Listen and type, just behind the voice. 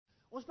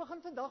Ons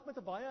begin vandag met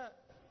 'n baie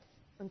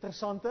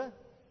interessante,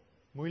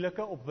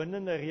 moeilike,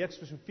 opwindende reeks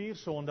vir so 4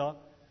 Sondae.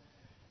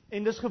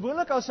 En dis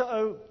gewoonlik as 'n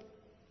ou,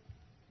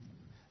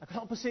 ek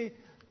kan amper sê,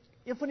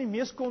 een van die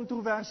mees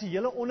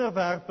kontroversiële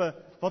onderwerpe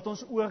wat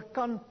ons oor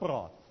kan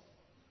praat.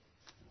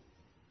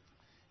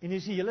 En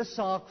dis die hele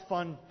saak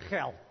van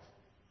geld.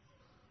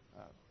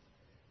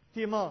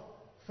 Tema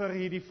vir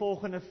hierdie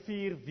volgende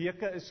 4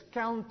 weke is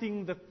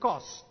counting the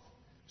cost.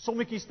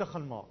 Sommetjies te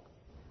gaan maak.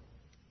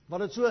 Wat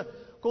dit so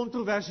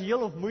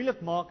kontroversieel of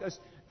moeilik maak is,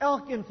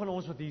 elkeen van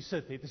ons wat hier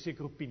sit, het 'n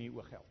sekere opinie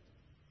oor geld.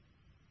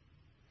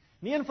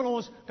 Nie een van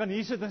ons kan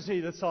hier sit en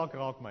sê, dit saak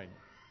raak my nie.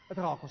 Dit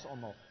raak ons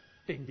almal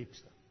ten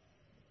diepste.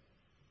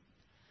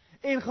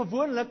 En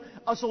gewoonlik,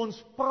 as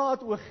ons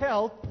praat oor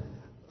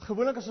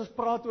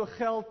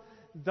geld,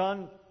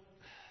 dan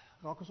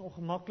raak ons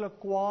ongemaklik,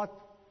 kwaad.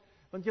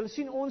 Want julle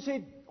sien,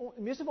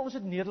 meeste van ons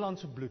het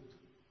Nederlandse bloed.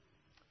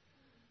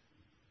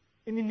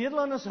 En die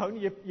Nederlanders hou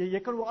nie, jy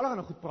kan oor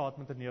allerlei goed praat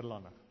met 'n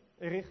Nederlander.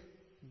 Erg,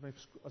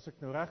 as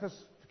ek nou reg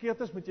is,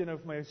 verkeerd is, moet jy nou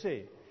vir my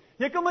sê.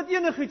 Jy kan met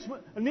enigiets,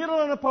 'n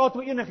Nederlander praat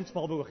oor enigiets,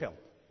 behalwe oor geld.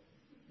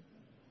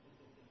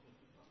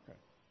 Okay.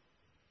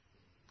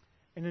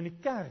 En in die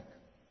kerk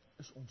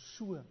is ons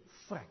so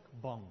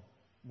vrek bang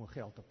om oor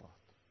geld te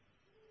praat.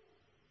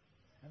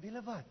 En weet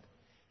julle wat?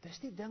 Dis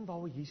die ding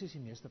waaroor Jesus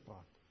die meeste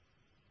praat.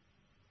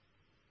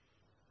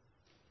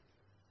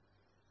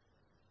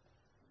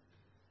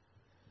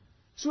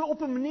 So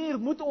op 'n manier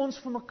moet ons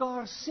vir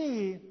mekaar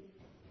sê,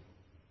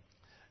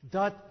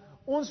 dat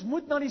ons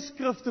moet na die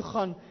skrif toe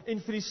gaan, en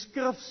vir die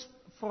skrif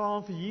vra,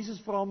 en vir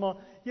Jesus vra, maar,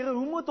 Here,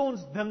 hoe moet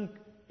ons dink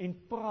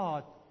en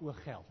praat oor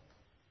geld?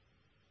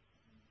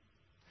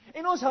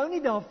 En ons hou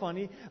nie daarvan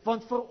nie,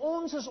 want vir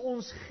ons is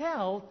ons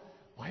geld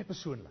baie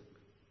persoonlik.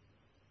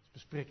 Ons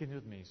bespreek nie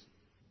met mense.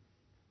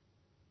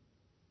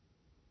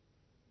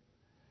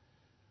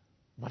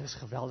 Maar dit is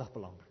geweldig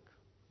belangrik,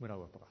 moet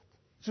daaroor praat.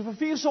 So vir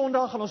 4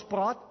 Sondae gaan ons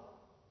praat.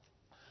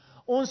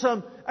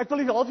 Ek wil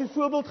hier half 'n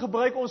voorbeeld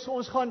gebruik,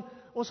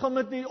 ons gaan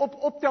met die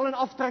optel en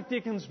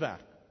aftrektekens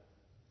werk.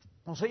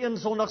 Ons sal een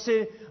Sondag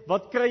sê,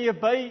 wat kry jy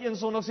by? Een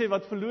Sondag sê,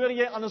 wat verloor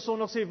jy? Ander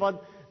Sondag sê,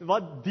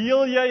 wat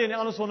deel jy? En die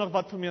ander Sondag,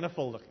 wat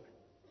vermenigvuldig jy?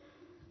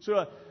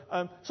 So,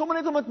 sommer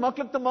net om dit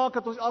maklik te maak,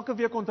 dat ons elke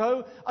week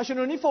onthou, as jy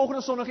nou nie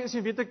volgende Sondag is,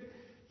 en weet ek,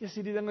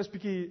 die ding is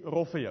bietjie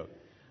rof vir jou.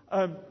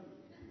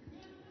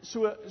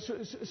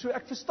 So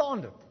ek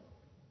verstaan dit.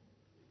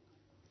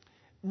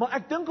 Maar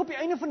ek dink op die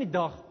einde van die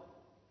dag,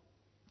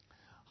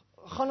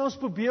 gaan ons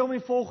probeer om die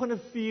volgende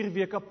 4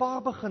 weke 'n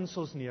paar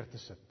beginsels neer te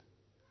sit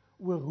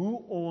oor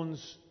hoe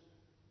ons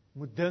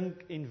moet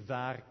dink en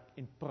werk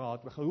en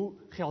praat oor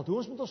hoe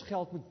ons met ons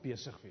geld moet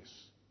besig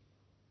wees.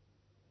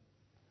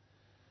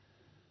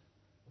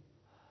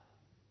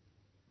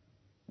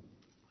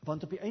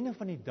 Want op die einde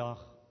van die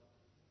dag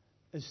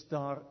is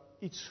daar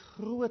iets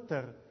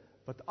groter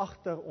wat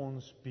agter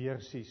ons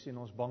beursies en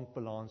ons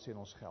bankbalans en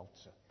ons geld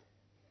sit.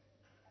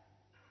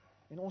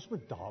 En ons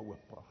moet daaroor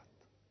praat.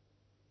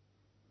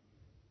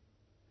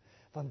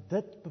 Want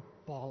dit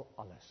bepaal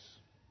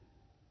alles.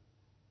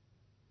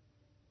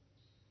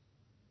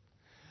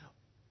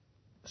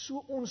 So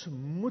ons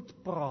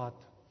moet praat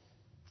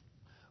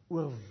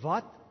oor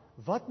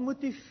wat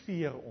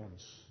motiveer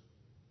ons?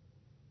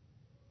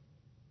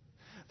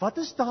 Wat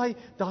is daai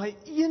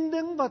een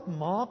ding wat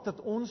maak dat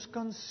ons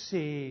kan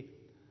sê,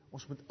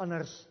 ons moet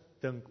anders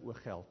dink oor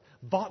geld?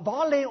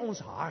 Waar lê ons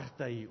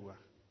harte hieroor?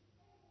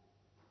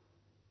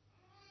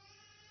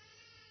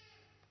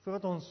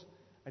 Voordat ons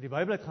uit die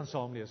Bybel uit gaan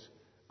saamlees,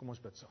 kom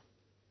ons bid saam.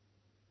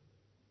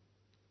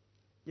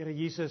 Here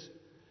Jesus,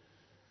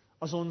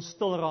 as ons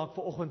stil raak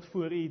vanoggend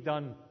voor U,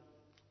 dan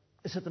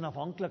is dit 'n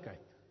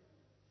afhanklikheid.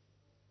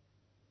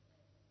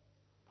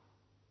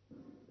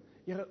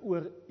 Here,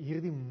 oor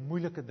hierdie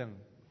moeilike ding,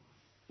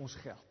 ons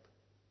geld.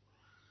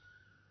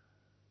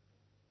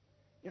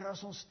 Here,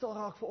 as ons stil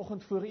raak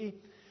vanoggend voor U,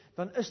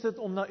 dan is dit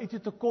om na U toe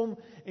te kom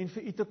en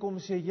vir U te kom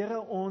sê, Here,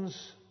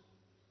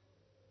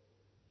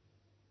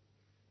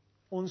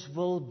 ons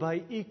wil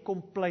by U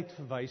kom pleit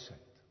vir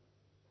wysheid.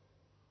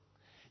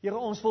 Here,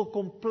 ons wil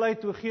kom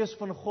pleit, o Gees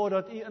van God,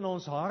 dat U in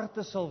ons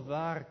harte sal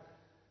werk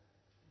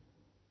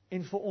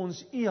en vir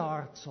ons U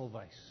hart sal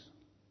wys.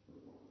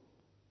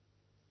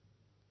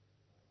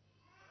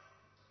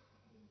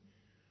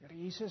 Here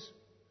Jesus,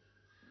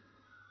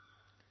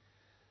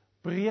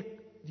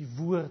 breek die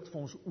woord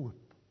vir ons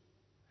oop.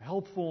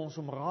 Help vir ons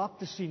om raak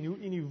te sien hoe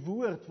in die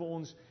woord vir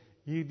ons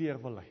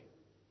hierdeur wil lei.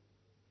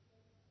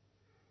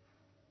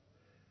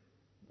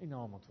 In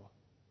naam van God.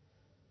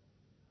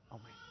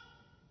 Amen.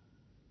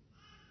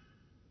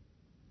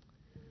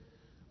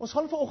 Ons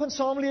gaan vanoggend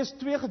saam lees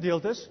 2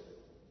 gedeeltes.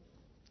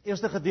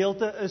 Eerste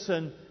gedeelte is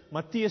in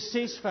Matteus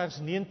 6 vers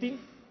 19.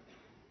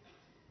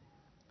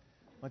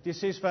 Matteus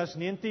 6 vers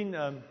 19.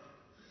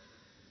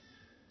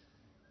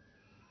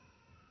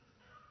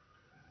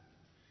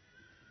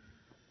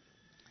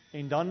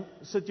 En dan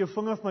sit jou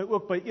vinger vir my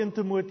ook by 1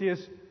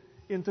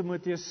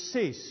 Timoteus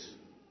 6.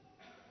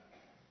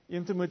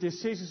 1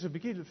 Timoteus 6 is 'n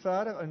bietjie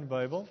verder in die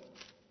Bybel.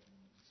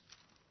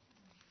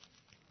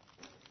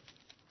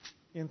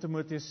 1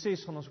 Timoteus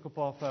 6 gaan ons ook 'n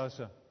paar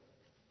verse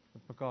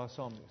met mekaar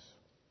saam lees.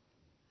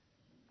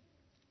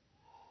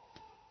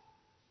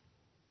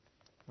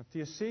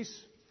 Matteus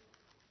 6.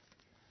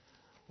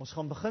 Ons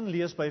gaan begin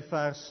lees by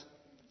vers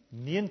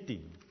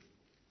 19.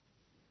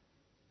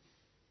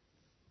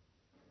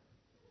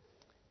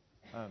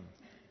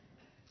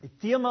 Die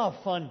tema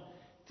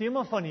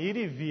van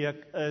hierdie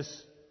week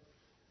is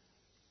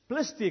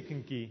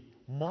plustekentjie,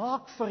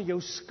 maak vir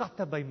jou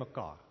skatte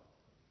bymekaar.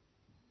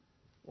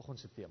 Oggend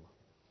se tema.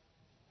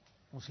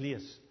 Ons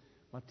lees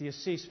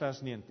Matteus 6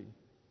 vers 19.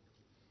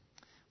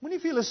 Moenie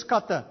vir julle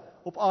skatte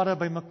op aarde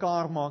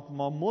bymekaar maak,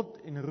 maar mot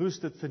en roes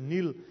dit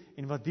verniel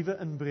en wat diewe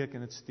inbreek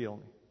en dit steel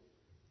nie.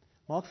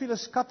 Maak vir julle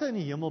skatte in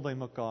die hemel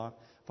bymekaar,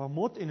 waar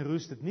mot en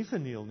roes dit nie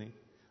verniel nie,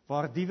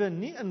 waar diewe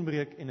nie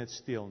inbreek en dit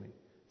steel nie.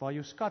 Waar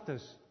jou skat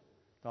is,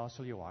 daar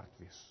sal jou hart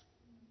wees.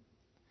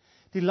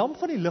 Die lamp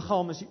van die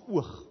liggaam is die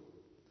oog.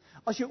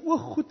 As jou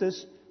oog goed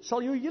is,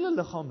 sal jou hele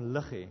liggaam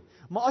lig hê.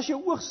 Maar as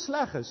jou oog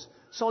sleg is,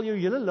 sal jou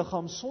hele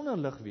liggaam sonder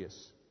lig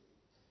wees.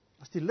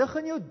 As die lig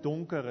in jou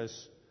donker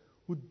is,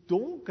 hoe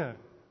donker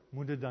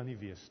moet dit dan nie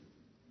wees nie?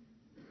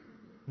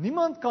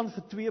 Niemand kan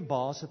vir twee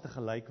baase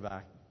tegelyk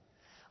werk nie.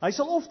 Hy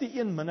sal of die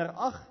een minder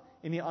ag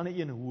en die ander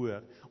een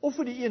hoër, of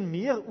vir die een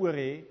meer oor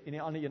hê en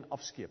die ander een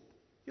afskeep.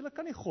 Julle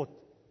kan nie God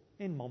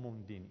en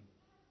mammon dien nie.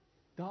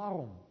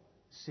 Daarom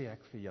sê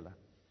ek vir julle,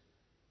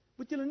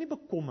 moet julle nie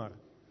bekommer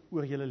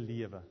oor julle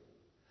lewe,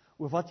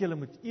 oor wat julle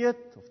moet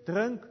eet of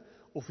drink,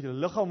 of julle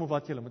liggaam of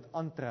wat julle moet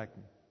aantrek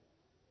nie.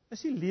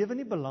 Is die lewe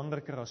nie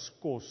belangriker as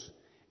kos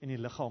en die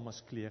liggaam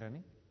as klere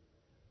nie?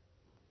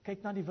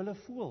 Kyk na die wilde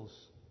voëls.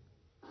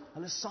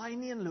 Hulle saai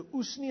nie en hulle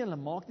oes nie, hulle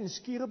maak nie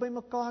skure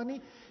bymekaar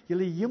nie.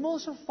 Julle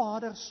hemelse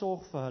Vader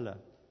sorg vir hulle.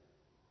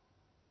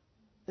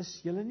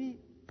 Is julle nie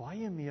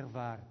baie meer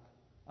werd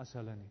as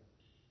hulle nie?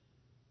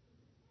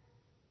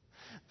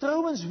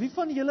 Trouwens, wie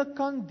van julle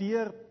kan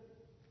deur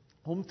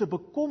hom te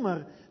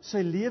bekommer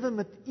sy lewe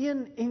met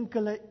 1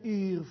 enkele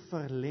uur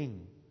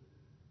verleng?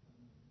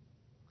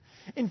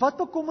 En wat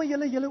bekommer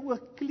julle oor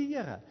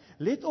klere?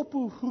 Let op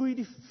hoe groei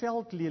die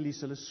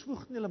veldlelies, hulle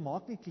swoeg nie, hulle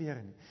maak nie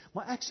klere nie.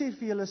 Maar ek sê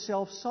vir julle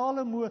self,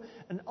 Salomo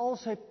in al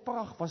sy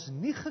pragt was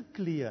nie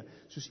geklee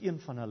soos een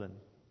van hulle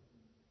nie.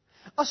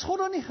 As God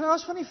dan die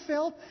gras van die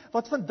veld,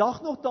 wat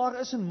vandag nog daar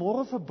is en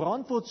môre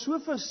verbrand word, so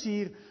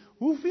versier,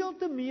 hoeveel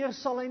te meer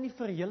sal hy nie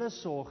vir julle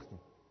sorg nie?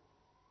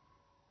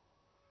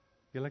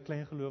 Julle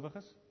klein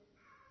gelowiges?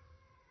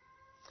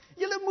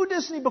 Julle moet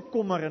dus nie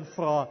bekommer en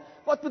vra,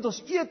 wat moet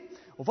ons eet,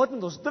 of wat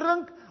moet ons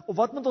drink, of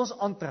wat moet ons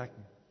aantrek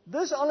nie.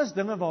 Dis alles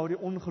dinge waaroor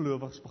die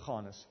ongelowiges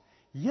begaan is.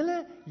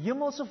 Julle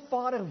hemelse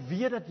Vader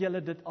weet dat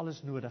julle dit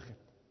alles nodig het.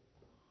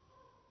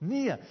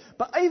 Nee,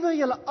 beywer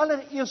julle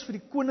allereers vir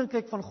die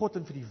koninkryk van God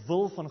en vir die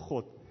wil van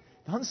God,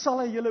 dan sal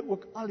hy julle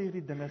ook al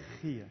hierdie dinge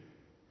gee.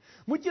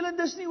 Moet julle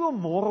dus nie oor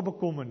môre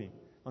bekommer nie,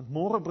 want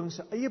môre bring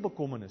sy eie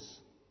bekommernis.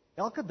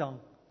 Elke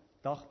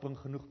dag bring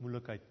genoeg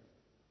moeilikheid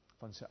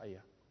van sy eie.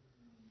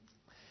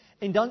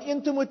 En dan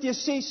 1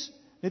 Timoteus 6,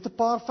 net 'n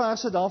paar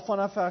verse daarvan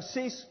af vers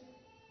 6.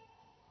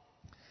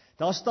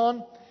 Daar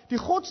staan, die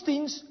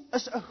godsdiens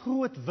is 'n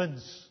groot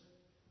wins.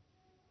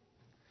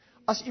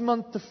 As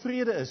iemand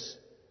tevrede is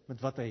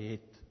met wat hy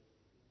het.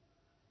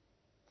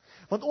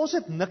 Want ons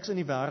het niks in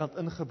die wêreld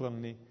ingebring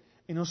nie,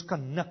 en ons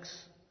kan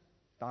niks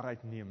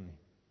daaruit neem nie.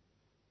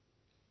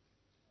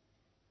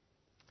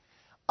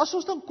 As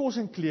ons dan kos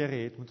en klere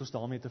het, moet ons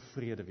daarmee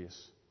tevrede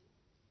wees.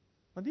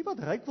 Want die wat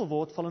ryk wil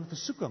word, val in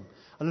versoeking.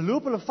 Hulle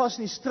loop hulle vas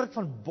in die struik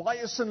van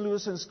baie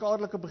sinlose en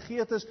skadelike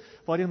begeertes,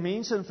 waardeur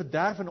mense in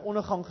verderf en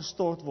ondergang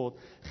gestort word.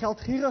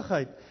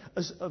 Geldgierigheid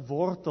is 'n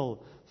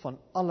wortel van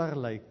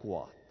allerlei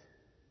kwaad.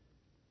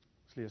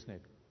 Ons lees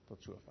net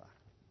tot sover.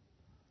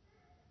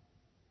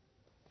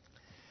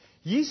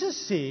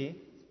 Jesus sê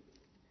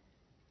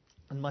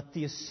in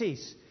Matteus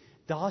 6,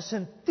 daar's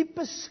 'n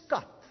tipe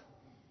skat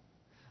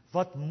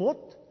wat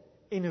mot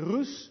en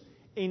roes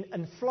en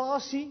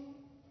inflasie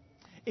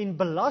en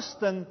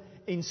belasting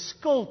en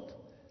skuld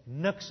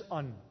niks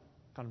aan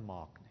kan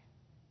maak nie.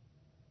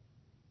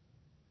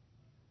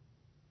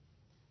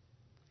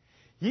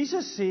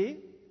 Jesus sê,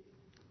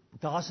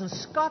 daar's 'n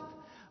skat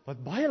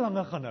wat baie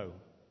langer gaan hou,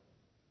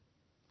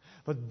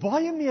 wat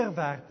baie meer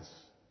werd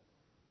is,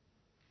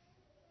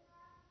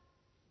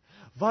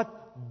 wat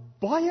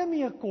baie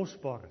meer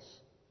kosbaar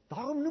is.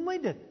 Daarom noem hy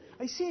dit.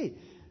 Hy sê,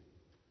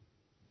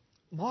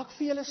 maak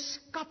vir julle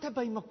skatte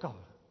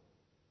bymekaar.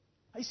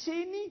 Hy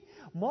sê nie,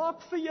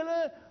 maak vir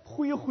julle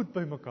goeie goed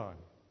bymekaar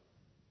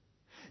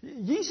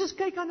nie. Jesus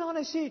kyk aan en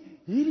hy sê,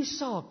 hierdie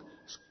saak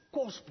is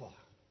kosbaar.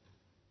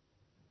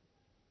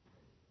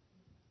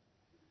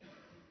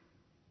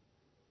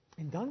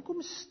 En dan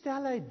kom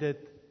stel hy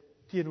dit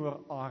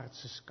teenoor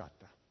aardse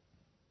skatte.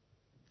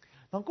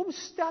 Dan kom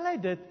stel hy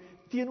dit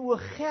teenoor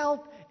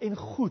geld en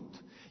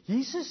goed.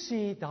 Jesus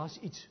sê, daar's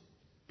iets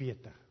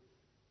beter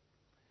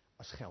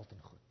as geld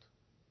en goed.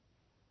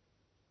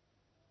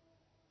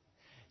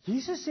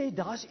 Jesus sê,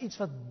 daar's iets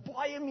wat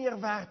baie meer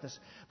werd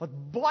is, wat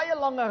baie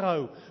langer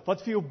hou,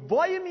 wat vir jou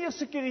baie meer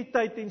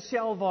sekuriteit en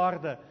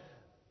selfwaarde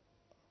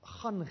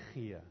gaan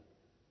gee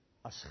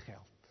as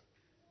geld.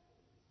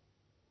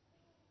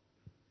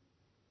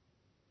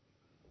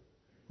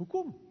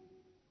 Hoekom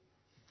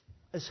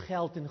is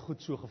geld en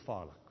goed so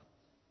gevaarlik?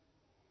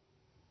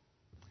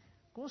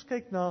 Kom ons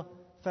kyk na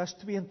vers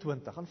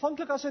 22.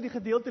 Aanvanklik as jy die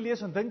gedeelte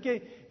lees, dan dink jy,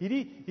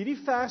 hierdie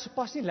verse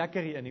pas nie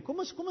lekker hierin nie. Kom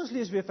ons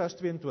lees weer vers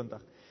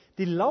 22.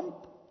 Die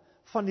lamp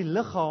van die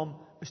liggaam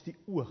is die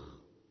oog.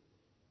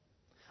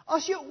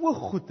 As jou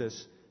oog goed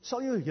is,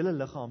 sal jou hele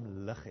liggaam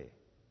lig hê.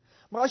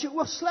 Maar as jou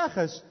oog sleg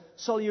is,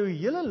 sal jou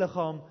hele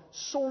liggaam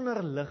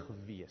sonder lig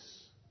wees.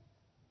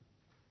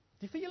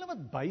 Die van julle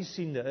wat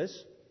bysiende is,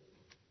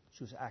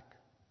 soos ek,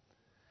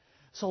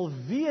 sal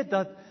weet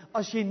dat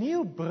as jy nie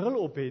jou bril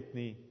op het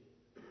nie,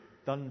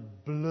 dan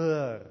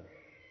blur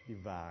die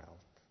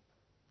wêreld.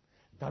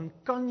 Dan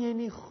kan jy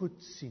nie goed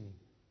sien nie.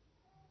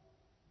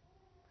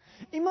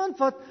 Iemand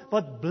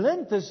wat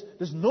blind is,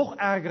 dis nog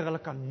erger, hulle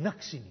kan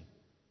niks sien nie.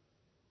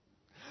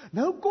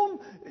 Nou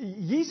kom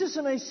Jesus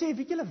en hy sê,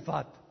 weet julle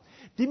wat?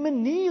 Die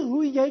manier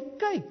hoe jy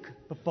kyk,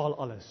 bepaal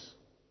alles.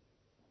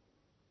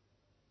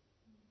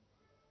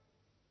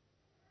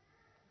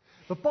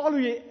 Bepaal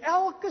hoe jy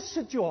elke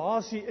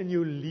situasie in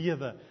jou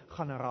lewe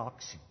gaan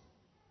raak sien.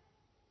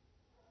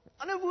 Met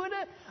ander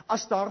woorde,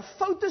 as daar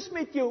fout is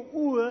met jou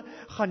oë,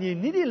 gaan jy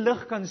nie die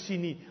lig kan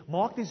sien nie,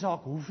 maak nie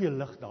saak hoeveel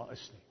lig daar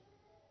is nie.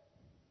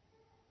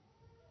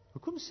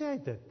 Hoekom sê hy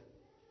dit?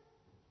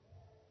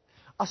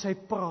 As hy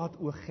praat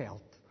oor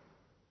geld.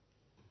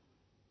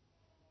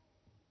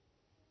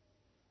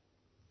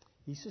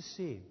 Jesus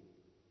sê,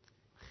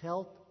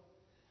 geld,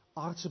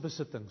 aardse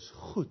besittings,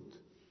 goed,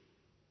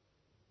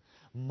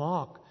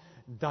 maak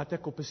dat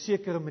ek op 'n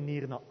sekere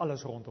manier na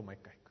alles rondom my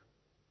kyk.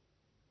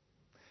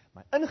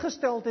 My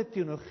ingesteldheid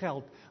teenoor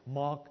geld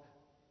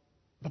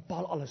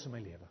bepaal alles in my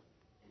lewe.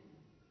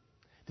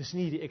 Dis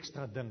nie die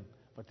ekstra ding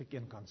wat ek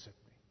eenkant sit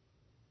nie.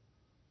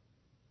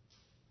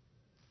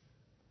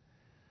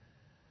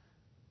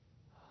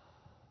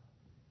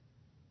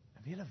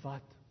 En weet julle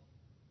wat?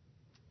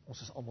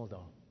 Ons is almal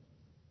daar.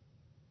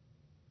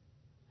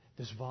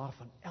 Dis waar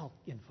van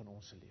elkeen van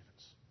ons se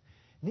lewens.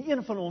 Nie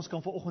een van ons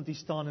kan vanoggend hier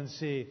staan en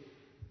sê,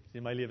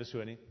 dis my lewe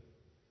so nie.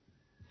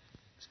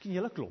 Miskien 'n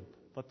hele klomp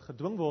wat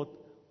gedwing word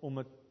om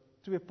met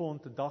 2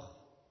 pond 'n dag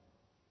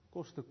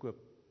kos te koop.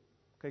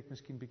 Kyk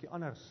miskien bietjie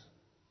anders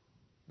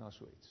na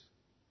so iets.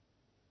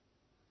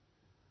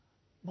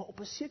 Maar op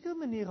 'n sekere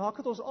manier raak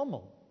dit ons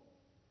almal.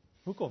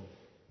 Hoekom?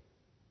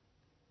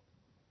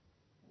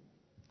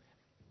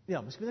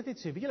 Ja, miskien wil ek net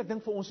sê, weet jy, ek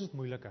dink vir ons is dit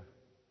moeiliker.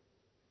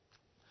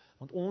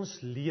 Want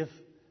ons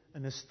leef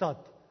in 'n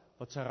stad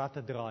wat sy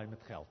ratte draai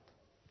met geld.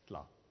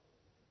 Klaar.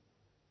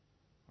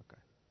 OK.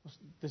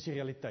 Dis die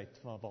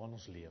realiteit waarin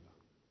ons lewe.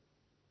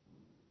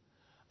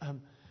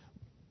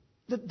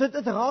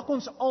 Dit raak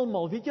ons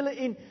almal, weet julle,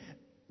 en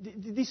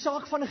die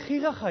saak van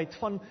gierigheid,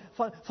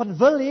 van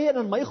wil hê en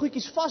aan my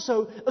goedjies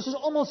vashou, is ons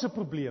almal se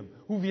probleem.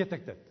 Hoe weet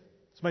ek dit?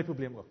 Dis my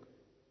probleem ook.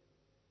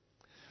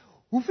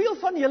 Hoeveel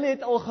van julle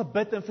het al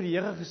gebid en vir die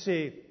Here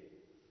gesê,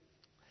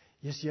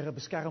 Jesus Here,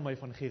 beskerm my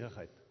van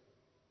gierigheid?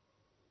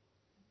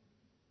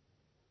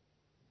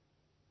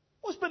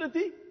 Ons bid dit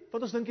nie,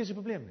 want ons dink dit is 'n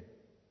probleem nie.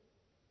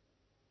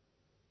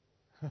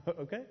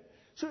 OK?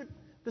 So,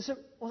 dis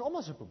ons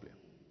almal se probleem.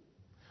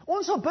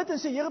 Ons sal bid en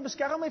sê, Here,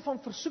 beskerm my van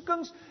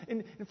versoekings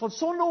en van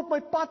sonde op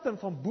my pad en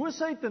van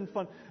boosheid en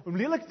van om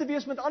lelik te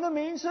wees met ander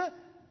mense.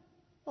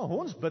 Maar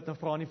ons bid en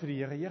vra nie vir die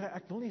Here, Here,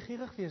 ek wil nie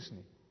gierig wees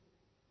nie.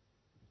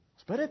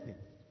 Ons bid dit nie.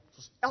 Dit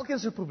is elkeen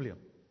se probleem.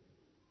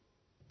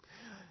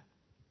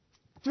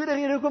 Tweede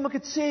rede hoekom ek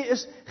dit sê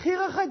is,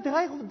 gierigheid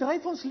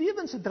dryf ons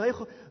lewens,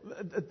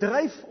 dit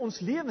dryf ons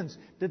lewens,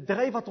 dit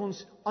dryf wat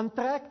ons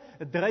aantrek,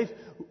 dit dryf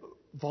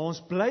waar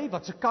ons bly,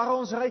 wat se karre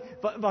ons ry,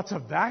 wat se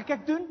werk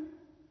ek doen.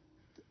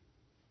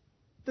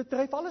 Dit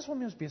dryf alles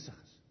waarmee ons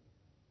besig is.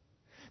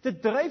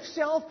 Dit dryf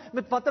self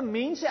met watter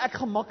mense ek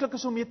gemaklik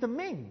is om mee te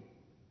meng.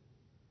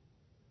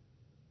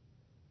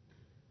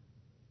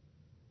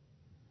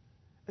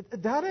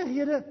 'n derde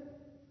rede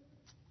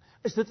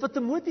is dit wat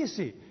Timoteus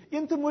sê.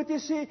 1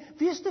 Timoteus sê,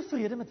 wees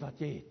tevrede met wat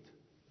jy het.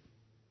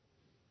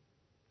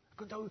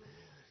 Ek onthou,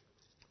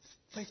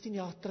 15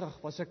 jaar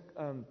terug was ek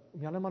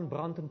Janeman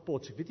Brand in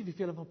Potch. Ek weet nie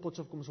wieveel van Potch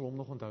afkom sal hom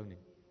nog onthou nie.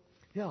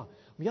 Ja,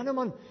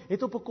 Janeman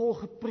het op 'n kol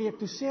gepreek.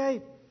 Toe sê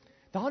hy,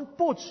 daar in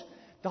Potch,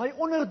 daai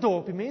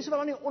onderdorp, die mense wat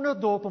aan die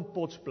onderdorp in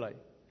Potch bly.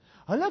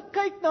 Hulle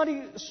kyk na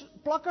die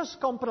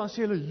plakkerskamp en dan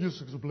sê hulle,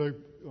 Jesus, ek is bly,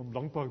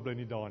 Langpark bly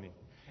nie daar nie.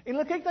 En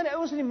hulle kyk na die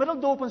ouens in die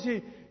middeldorp en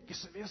sê,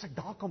 as ek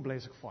daar kan bly,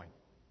 is ek fyn.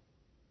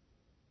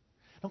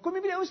 Dan kom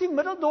jy by die ouens in die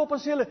middeldorp en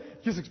sê hulle,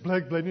 Jesus, ek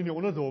bly nie in die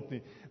onderdorp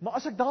nie. Maar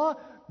as ek daar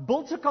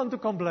Bult se kant toe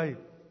kan bly,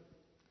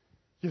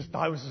 Jesus,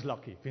 daai ouens is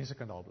lucky, wens ek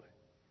kan daar bly.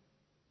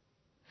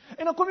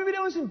 En dan kom jy by die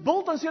ouens in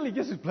Bult en sê hulle,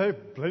 Jesus,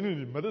 bly nie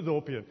in die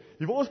middendorp hier.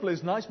 Hier waar ons bly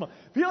is nice, maar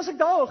wie as ek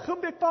daar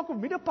Grimbeek Park of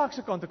Middelpark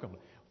se kant toe kan bly,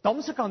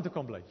 Dam se kant toe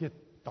kan bly,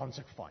 dan is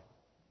ek fyn.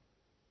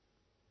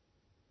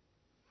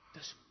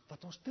 Dis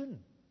wat ons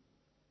doen.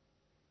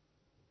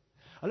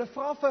 Hulle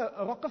vra vir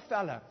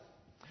Rockefeller,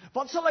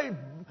 wat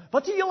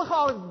is die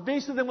heel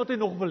beste ding wat hy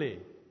nog wil hê?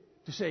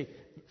 Toe sê hy,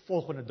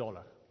 volgende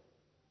dollar.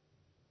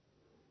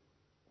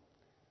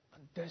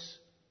 Want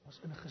dis ons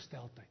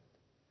ingesteldheid.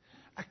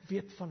 Ek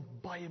weet van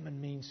baie min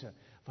mense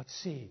wat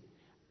sê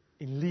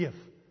en leef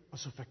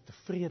asof ek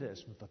tevrede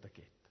is met wat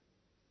ek het.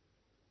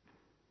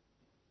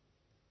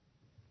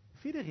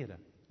 Vierde rede,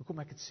 hoekom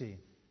ek dit sê.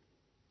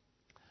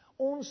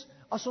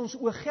 As ons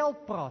oor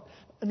geld praat,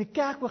 in die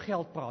kerk oor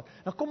geld praat,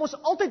 dan kom ons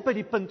altyd by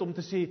die punt om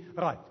te sê,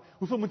 right,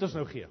 hoeveel moet ons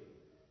nou gee?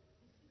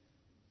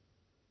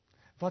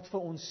 Wat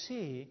vir ons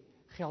sê,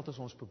 geld is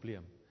ons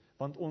probleem.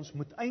 Want ons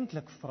moet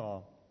eintlik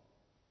vra,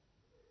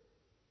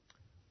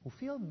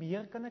 hoeveel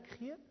meer kan ek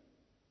gee?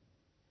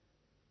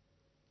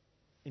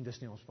 En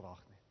dis nie ons vraag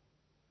nie.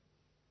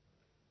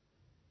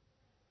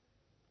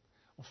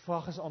 Ons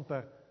vraag is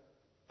amper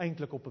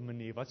eintlik op 'n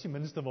manier, wat is die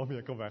minste waarmee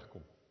ek kan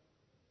wegkom?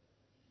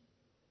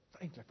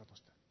 Eintlik wat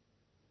ons doen.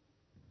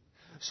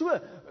 So,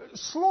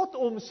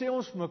 slotom sê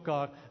ons vir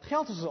mekaar,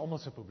 geld is ons almal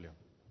se probleem.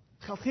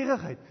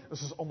 Geldgierigheid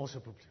is ons almal se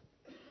probleem.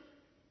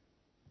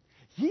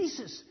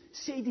 Jesus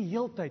sê die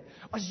heeltyd,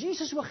 as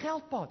Jesus oor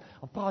geld praat,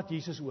 dan praat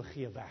Jesus oor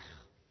gee weg.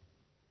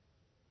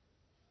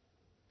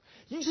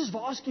 Jesus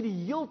waarsku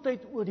die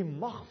heeltyd oor die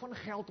mag van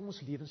geld om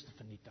ons lewens te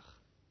vernietig.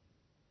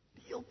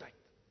 Die heeltyd.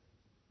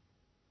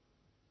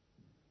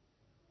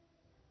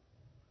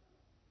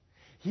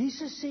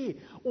 Jesus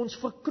sê, ons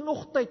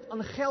verknogtheid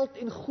aan geld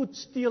en goed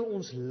steel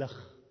ons lig.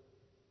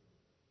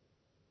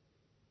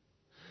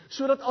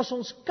 Sodat as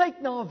ons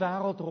kyk na 'n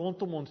wêreld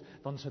rondom ons,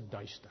 dan is dit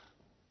duister.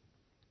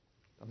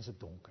 Dan is dit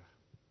donker.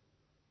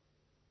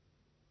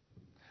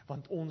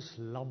 Want ons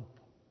lamp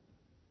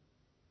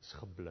is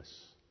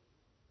geblus.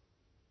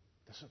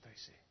 Dis wat hy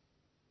sê.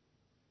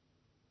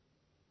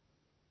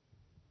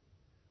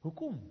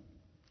 Hoekom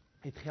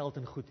het geld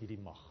en goed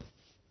hierdie mag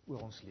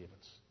oor ons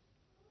lewens?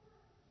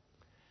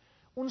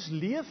 Ons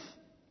leef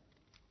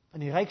in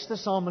die rykste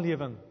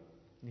samelewing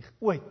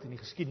ooit in die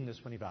geskiedenis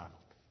van die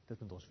wêreld. Dit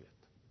moet ons weet.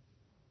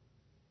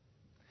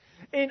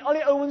 En al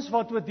die ouens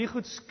wat oor die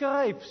goed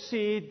skryf,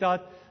 sê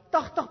dat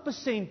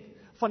 80%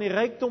 van die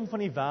rykdom van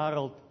die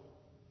wêreld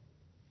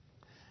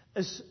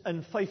is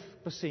in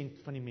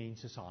 5% van die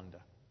mense se hande.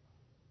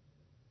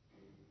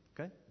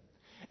 Okay?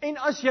 En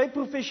as jy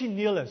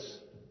professioneel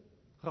is,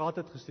 graad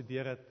het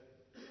gestudeer het,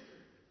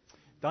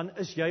 dan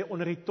is jy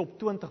onder die top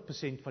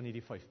 20% van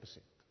hierdie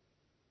 5%.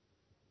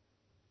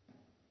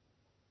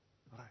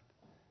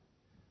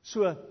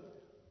 So,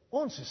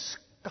 ons is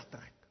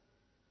skatryk.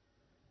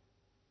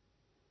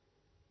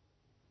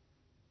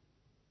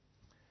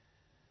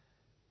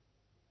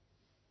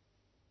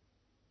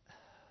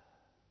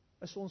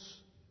 Is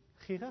ons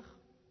gierig?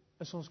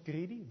 Is ons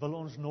greedy? Wil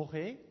ons nog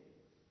hê?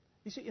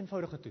 Dis 'n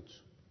eenvoudige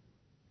toets.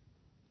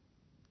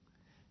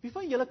 Wie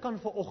van julle kan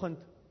vanoggend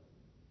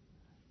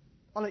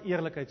alle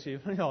eerlikheid sê,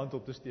 van die hand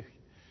op te steek?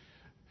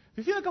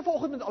 Wie van julle kan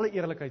vanoggend met alle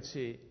eerlikheid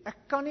sê,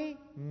 ek kan nie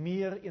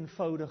meer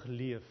eenvoudig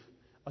leef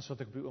as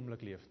wat ek op die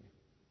oomblik leef nie?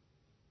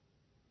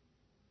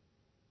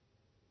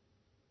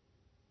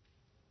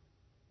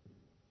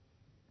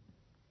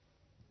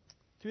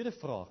 Tweede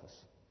vraag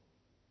is,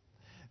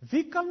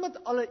 wie kan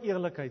met alle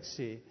eerlikheid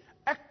sê,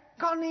 ek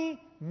kan nie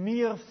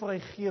meer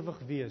vrygewig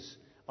wees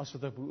as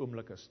wat ek op die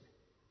oomblik is nie?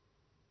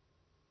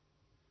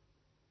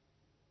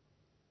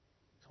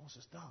 So ons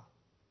is daar.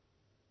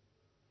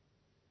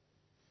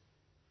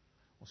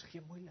 Ons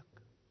gee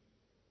moeilik.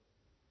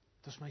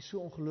 Dit was my so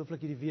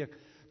ongelooflik hierdie week,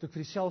 toe ek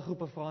vir die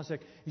selgroepe vra en sê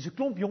ek, hier's 'n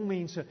klomp jong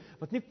mense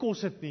wat nie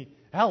kos het nie,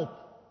 help.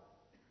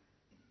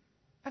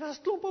 En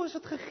daar's klomp ouens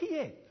wat gegee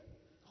het.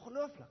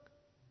 Ongelooflik.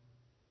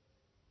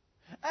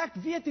 Ek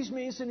weet dis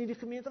mense in die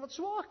gemeente wat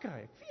swaar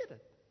kry, ek weet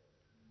dit.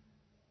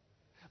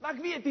 Maar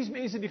ek weet dis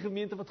mense in die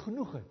gemeente wat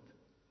genoeg het.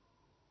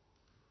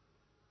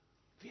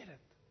 Ek weet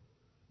dit.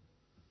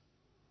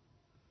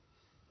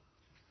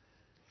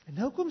 En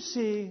nou kom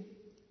sê,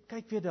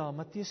 kyk weer daar,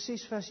 Matteus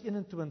 6 vers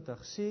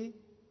 21 sê,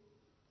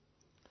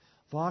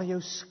 waar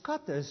jou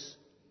skat is,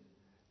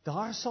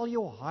 daar sal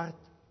jou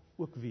hart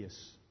ook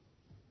wees.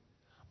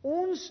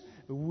 Ons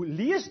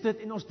lees dit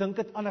en ons dink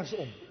dit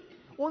andersom.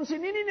 Ons sê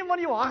nee, maar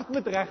jou hart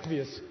moet reg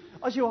wees.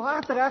 As jou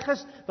hart reg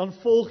is, dan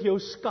volg jou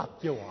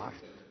skat jou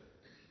hart.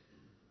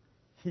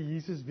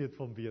 Jesus weet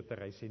van beter,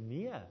 hy sê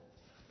nee,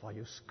 waar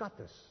jou skat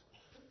is,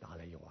 daar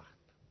lê jou hart.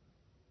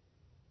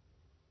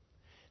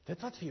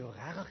 Dit wat vir jou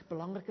regtig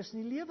belangrik is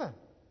in die lewe,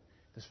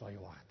 dis waar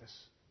jou hart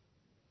is.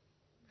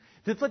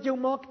 Dit wat jou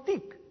maak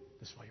tik,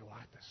 dis waar jou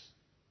hart is.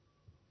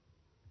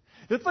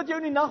 Dit wat jou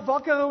in die nag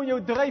wakker hou en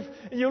jou dryf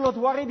en jou laat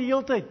worry die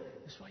hele tyd,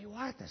 dis waar jou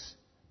hart is,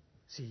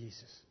 sê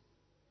Jesus.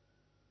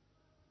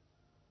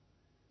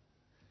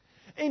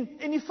 En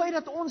die feit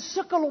dat ons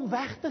sukkel om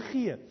weg te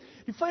gee,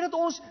 die feit dat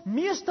ons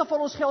meeste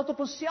van ons geld op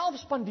onsself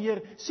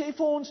spandeer, sê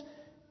vir ons,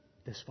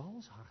 dis waar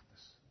ons hart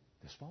is,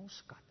 dis waar ons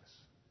skat is.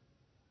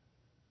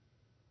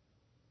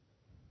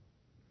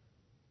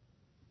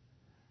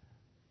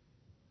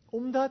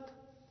 Omdat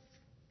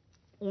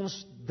ons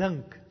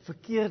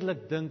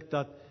verkeerdelik dink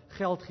dat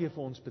geld gee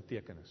vir ons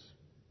betekenis.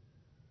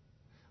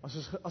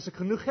 As ek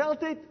genoeg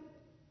geld het,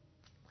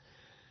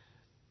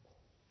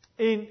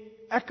 en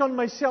ek kan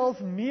myself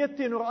meet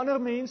teenoor ander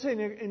mense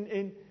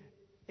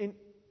en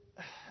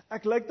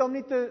ek lyk dan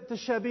nie te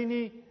shabby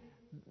nie,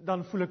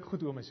 dan voel ek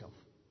goed oor myself.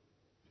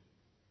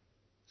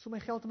 So my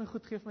geld en my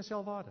goed gee vir my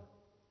selfwaarde.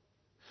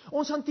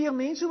 Ons hanteer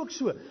mense ook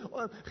so.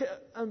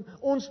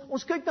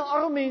 Ons kyk na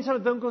arme mense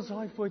en dink ons,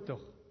 "Haai, fooi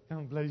tog,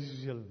 dan bly jy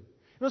soos julle."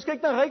 En ons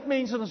kyk na ryk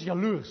mense en ons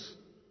jaloers.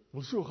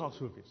 Wil so graag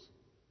so wees.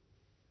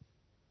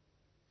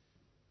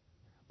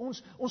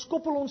 Ons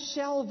koppel ons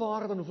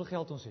selfwaarde aan hoeveel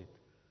geld ons het.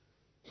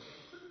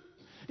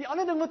 Die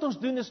ander ding wat ons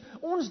doen is,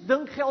 ons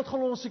dink geld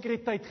gaan ons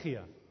sekuriteit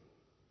gee.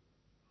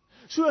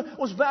 So,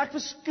 ons werk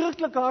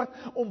verskriklik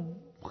hard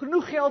om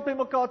genoeg geld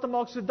bymekaar te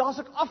maak, so as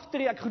ek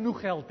aftree, ek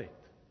genoeg geld het.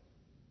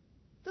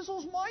 Dis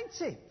ons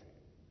mindset.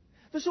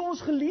 Dis hoe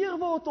ons geleer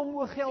word om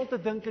oor geld te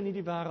dink in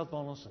hierdie wêreld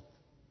waarin ons sit.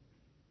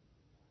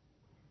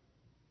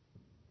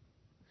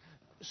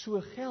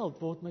 So geld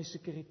word my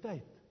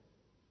sekuriteit.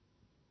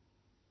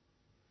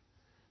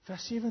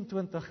 Vers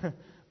 27,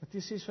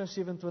 Matteus 6 vers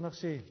 27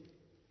 sê,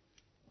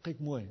 kyk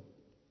mooi,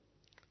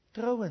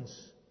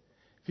 trouwens,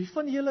 wie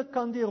van julle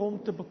kan deur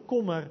hom te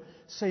bekommer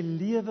sy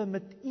lewe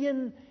met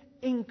 1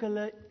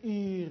 enkele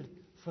uur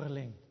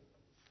verleng?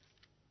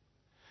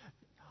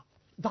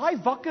 Daai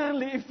wakker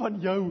lê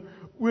van jou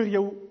oor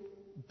jou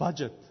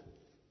budget,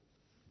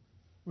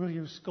 oor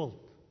jou skuld.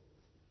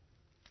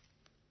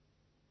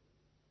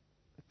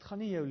 Dit gaan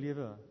nie jou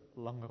lewe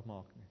langer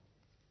maak nie.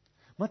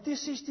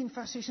 Matteus 16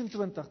 vers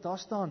 26, daar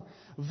staan,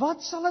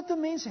 wat sal dit 'n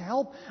mens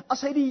help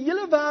as hy die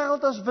hele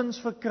wêreld as wins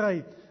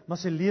verkry, maar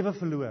sy lewe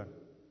verloor?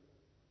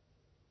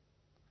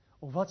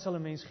 Of wat sal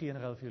 'n mens gee in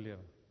ruil vir jou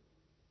lewe?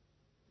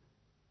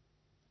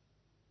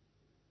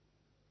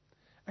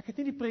 Ek het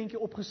nie die prentjie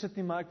opgesit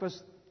nie, maar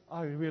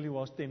I really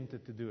was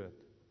tempted to do it.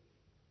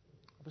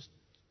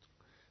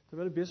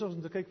 Terwyl ek besig was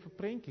om te kyk vir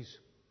prentjies,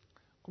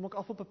 kom ek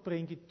af op 'n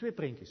prentjie, 2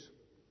 prentjies.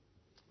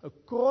 'n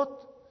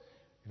Krot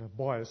en 'n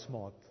baie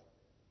smart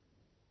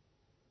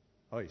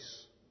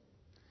huis.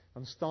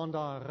 Dan staan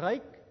daar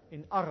ryk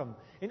en arm.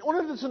 En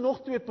onder dit is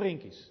nog 2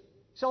 prentjies.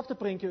 Selfde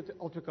prentjie wat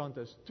aan twee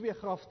kante is, 2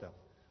 grafte.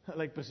 Dit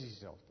lyk presies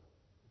dieselfde.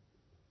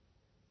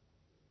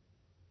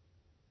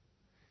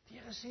 Die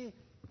Here sê,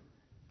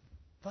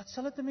 wat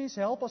sal dit 'n mens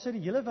help as hy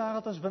die hele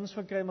wêreld as wins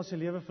verkry maar sy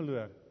lewe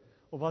verloor?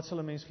 Of wat sal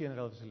 'n mens gee in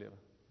ruil vir sy lewe?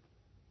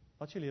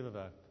 Wat is jou lewe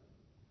werd?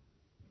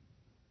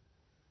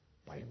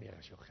 Baie meer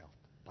as jou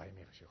geld, baie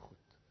meer as jou goed.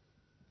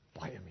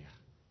 Baie meer.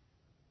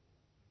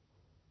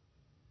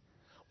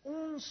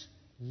 Ons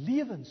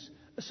lewens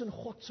is in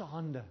God se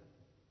hande.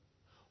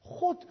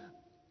 God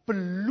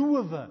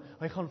beloof,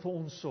 hy gaan vir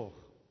ons sorg.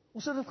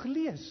 Ons het dit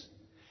gelees.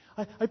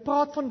 Hy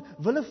praat van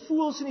wilde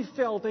voëls in die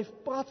veld, hy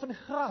praat van die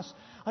gras.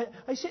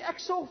 Hy sê ek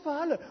sorg vir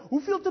hulle.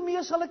 Hoeveel te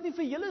meer sal ek nie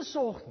vir julle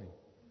sorg nie?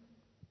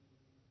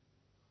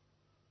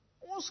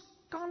 Ons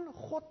kan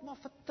God maar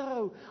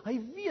vertrou. Hy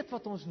weet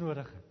wat ons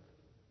nodig het.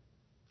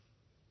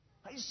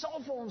 Hy sal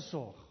vir ons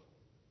sorg.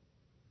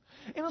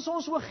 En as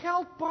ons oor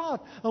geld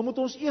praat, dan moet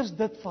ons eers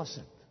dit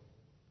vassit.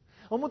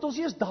 Dan moet ons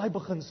eers daai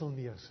beginsel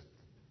neersit.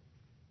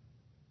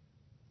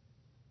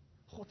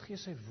 God gee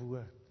sy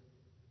woord.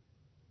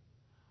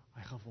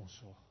 Hy gaan vir ons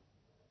sorg.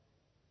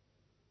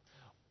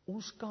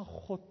 Ons kan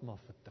God maar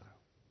vertrou.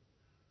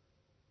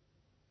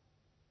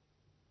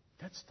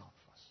 Dit staan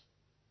vas.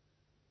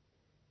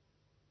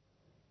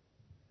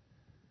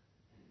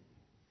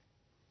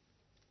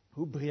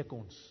 Hoe breek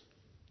ons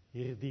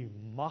hierdie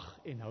mag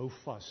en hou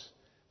vas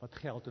wat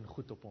geld en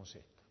goed op ons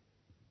het?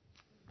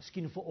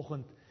 Miskien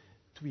vanoggend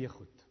 2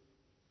 goed.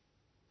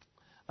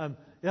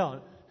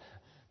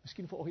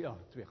 Miskien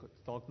vanoggend 2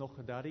 goed. Dalk nog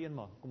 'n derde een,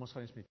 maar kom ons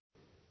gaan eens met.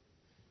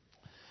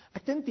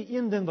 Ek dink die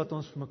een ding wat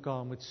ons vir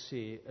mekaar moet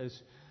sê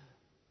is,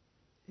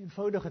 die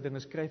eenvoudige ding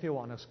is, skryf jou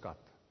 'n ander skat.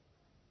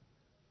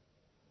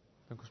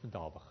 Dink ons moet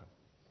daar begin.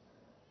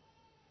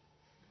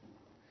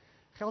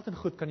 Geld en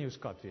goed kan nie jou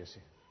skat wees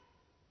nie.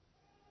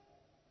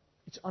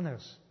 Iets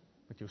anders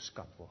met jou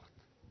skat word.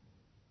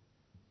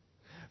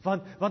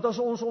 Want as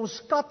ons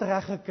skat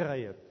reg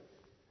gekry het,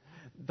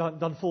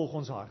 dan volg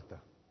ons harte.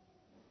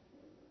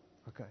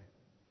 Okay.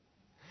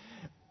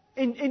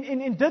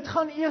 En dit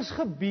gaan eers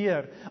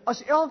gebeur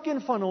as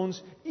elkeen van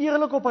ons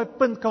eerlik op hy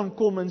punt kan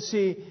kom en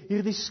sê,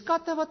 hierdie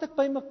skatte wat ek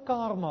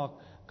bymekaar maak,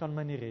 kan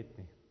my nie red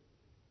nie.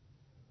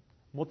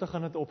 Motte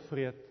gaan dit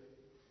opvreet.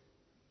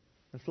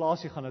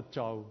 Inflasie gaan dit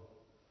chou.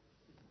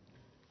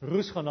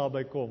 Roes gaan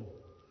daarby kom.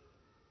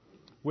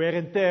 Wear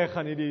and tear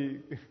gaan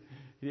die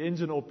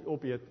engine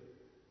opeet.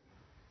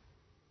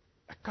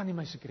 Ek kan nie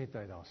my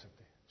sekuriteit daar sit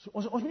nie. So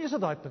ons moet eers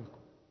op daai punt kom.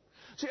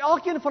 So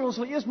elkeen van ons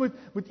sal eers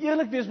moet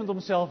eerlik wees met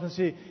homself en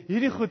sê,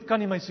 hierdie goed kan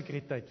nie my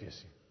sekuriteit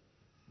wees nie.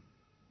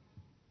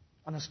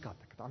 Ander skat,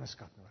 ek het ander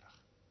skat nodig.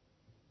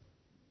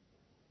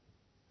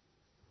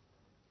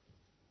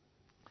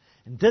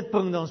 En dit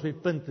bring ons by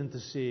punt in te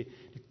sê,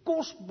 die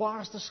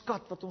kosbaarste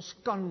skat wat ons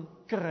kan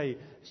kry,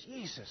 is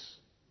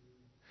Jesus.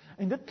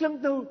 En dit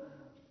klink nou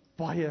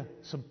baie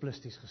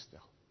simplisties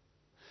gestel.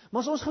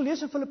 Maar as ons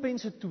gelees in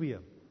Filippense 2,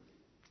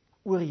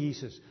 oor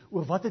Jesus,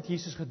 oor wat het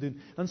Jesus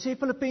gedoen, dan sê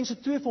Filippense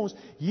 2 vir ons,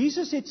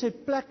 Jesus het sy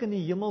plek in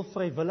die hemel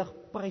vrywillig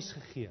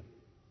prysgegee.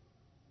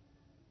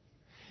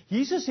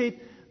 Jesus het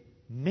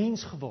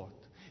mens geword.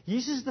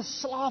 Jesus het 'n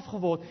slaaf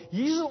geword.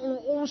 Jesus het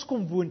onder ons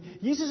kom woon.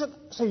 Jesus het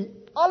sy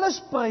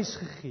alles prys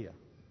gegee.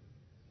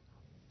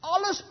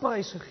 Alles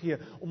prys gegee,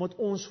 omdat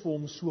ons vir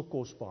hom so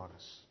kosbaar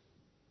is.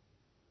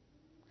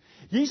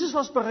 Jesus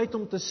was bereid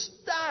om te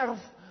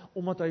sterf,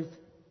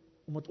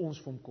 omdat ons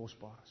vir hom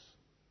kosbaar is.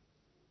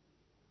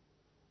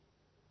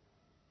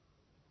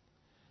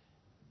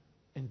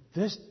 En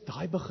dis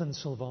daai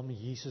beginsel waarmee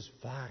Jesus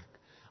werk,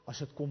 as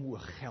dit kom oor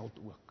geld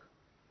ook.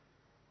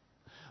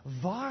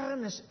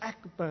 Waarin is ek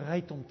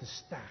bereid om te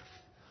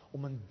sterf,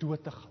 om in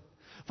dood te gaan?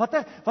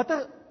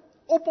 Watter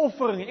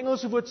opoffering, die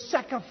Engelse woord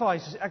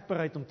sacrifice, is ek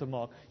bereid om te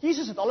maak?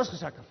 Jesus het alles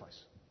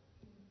gesacrifice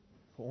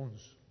vir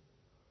ons.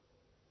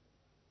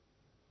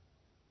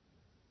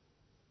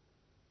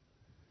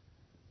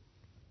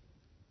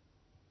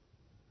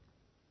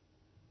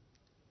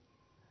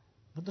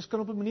 Want ons kan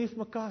op 'n manier vir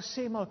mekaar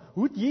sê, maar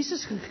hoe het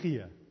Jesus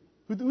gegee?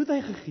 Hoe het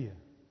hy gegee?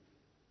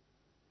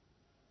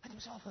 Hy het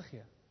homself gegee.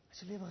 Hy het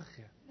sy lewe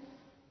gegee.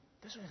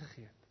 Dis wat hy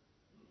gegee het.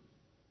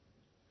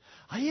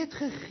 Hy het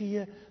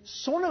gegee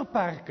sonder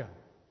perke,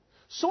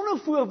 sonder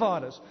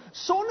voorwaardes,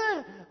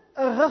 sonder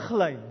 'n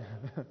riglyn.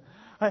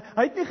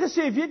 Hy het nie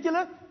gesê, weet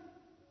julle,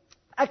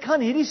 ek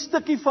gaan hierdie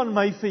stukkie van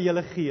my vir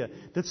julle gee.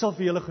 Dit sal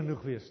vir julle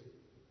genoeg wees.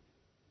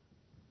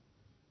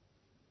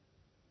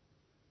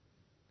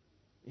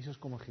 Jesus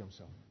kom en gee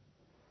homself.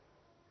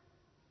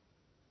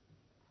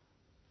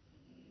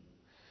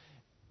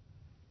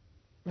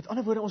 Met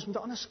ander woorde, ons moet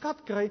 'n ander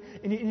skat kry,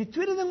 en die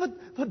tweede ding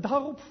wat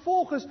daarop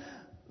volg is,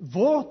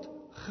 word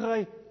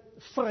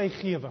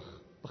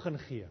vrygewig, begin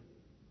gee.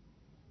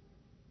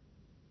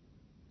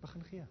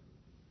 Begin gee.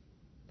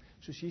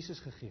 Soos Jesus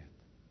gegee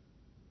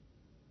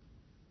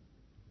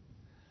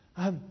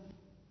het.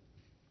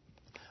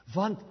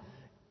 Want,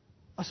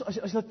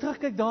 as jy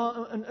terugkyk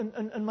daar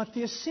in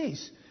Matteus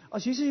 6,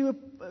 as Jesus hier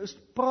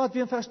praat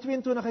weer in vers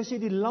 22, hy sê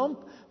die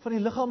lamp van die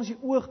liggaam is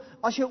die oog,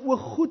 as jou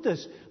oog goed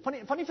is,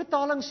 van die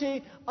vertaling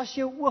sê, as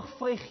jou oog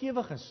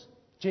vrygewig is,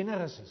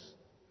 generous is.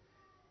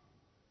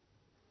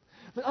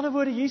 Met ander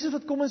woorde, Jesus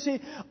wat kom en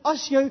sê,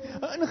 as jy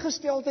 'n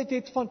ingesteldheid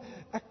het van,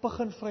 ek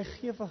begin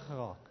vrygewig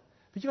raak,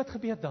 weet jy wat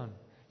gebeur dan?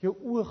 Jou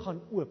oë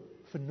gaan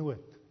oop vir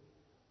nood,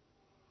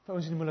 vir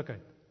ons in die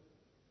moeilikheid.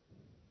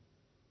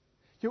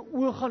 Jou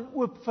oë gaan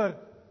oop vir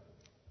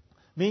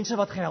mense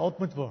wat gehelp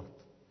moet word.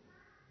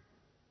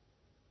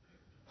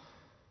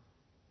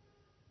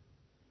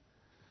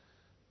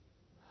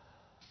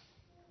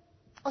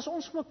 As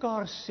ons vir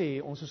mekaar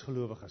sê, ons is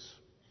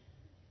gelowiges,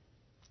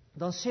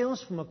 dan sê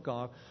ons vir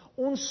mekaar,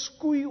 ons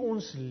skoei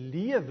ons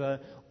lewe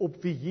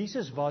op wie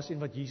Jesus was en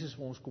wat Jesus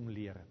vir ons kom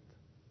leer het.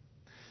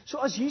 So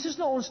as Jesus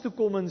na ons toe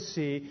kom en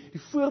sê, die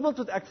voorbeeld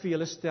wat ek vir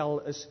julle stel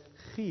is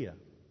gee,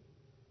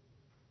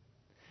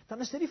 dan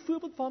is dit die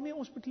voorbeeld waarmee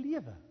ons moet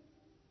lewe.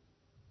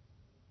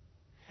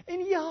 En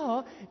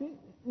ja,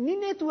 nie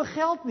net oor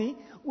geld nie,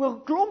 oor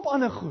 'n klomp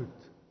ander goed.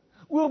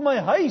 Oor my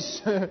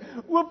huis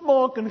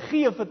oopmaak en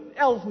gee vir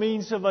 11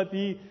 mense wat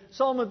hier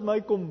saam met my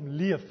kom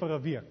leef vir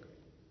 'n week.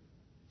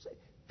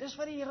 Dis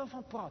wat die Here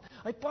van praat.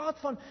 Hy praat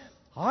van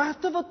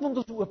harte wat moet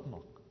ons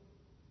oopmaak.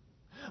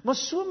 Maar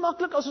so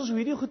maklik as ons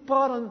hierdie goed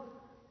praat, dan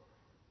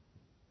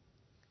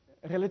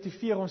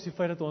relativeer ons die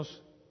feit dat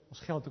ons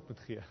geld ook moet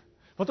gee.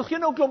 Want ons gee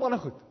nou 'n klomp ander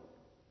goed.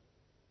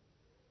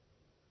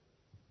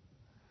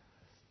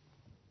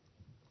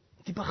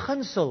 Die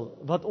beginsel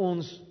wat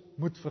ons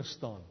moet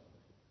verstaan,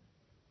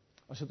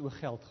 as dit oor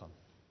geld gaan,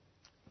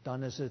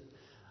 dan is dit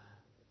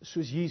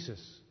soos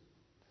Jesus,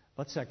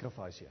 wat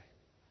sacrifice jy?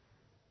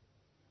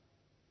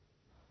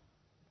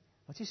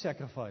 Wat is die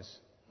sacrifice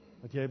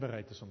wat jy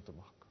bereid is om te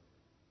maak?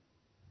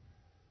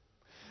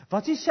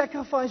 Wat is die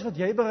sacrifice wat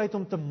jy bereid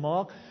om te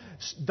maak,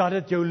 dat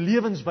dit jou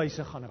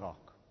lewenswyse gaan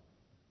raak?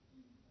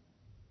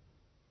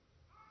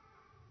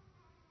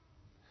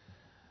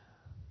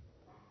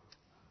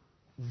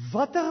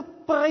 Watter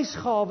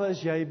prysgawe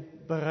is jy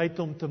bereid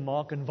om te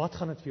maak, en wat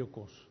gaan dit vir jou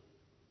kos?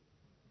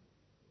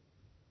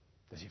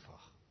 Dis die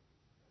vraag.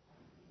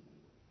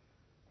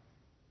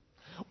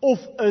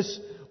 Of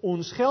is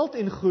ons geld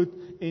en goed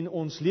en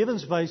ons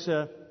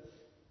lewenswyse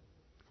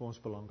vir ons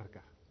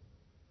belangriker?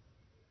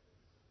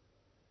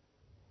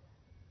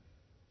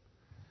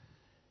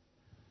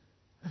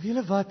 Weet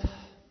julle wat?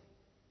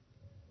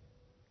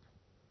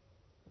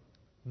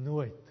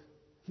 Nooit.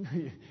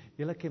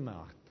 Julle ken my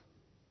hart.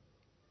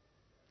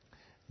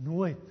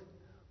 Nooit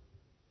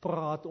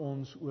praat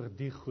ons oor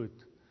die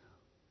goed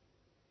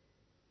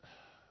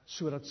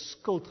sodat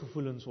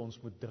skuldgevoelens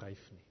ons moet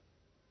dryf nie.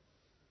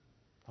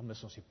 Dan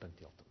mis ons die punt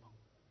heeltemal.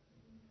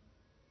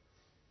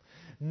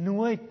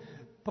 Nooit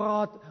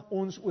praat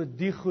ons oor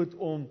die goed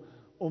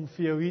om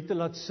vir jou hier te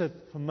laat sit,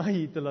 vir my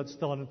hier te laat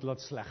staan en te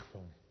laat sleg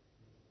voel.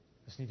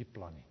 Dis nie die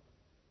plan nie.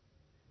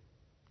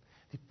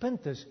 Die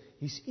punt is,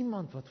 hier's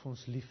iemand wat vir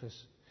ons lief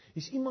is.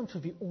 Hier's iemand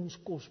vir wie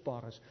ons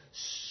kosbaar is.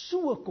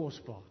 So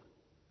kosbaar,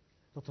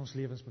 dat ons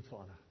lewens moet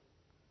verander.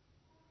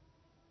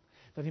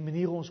 Dat die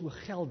manier hoe ons oor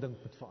geld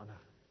dink moet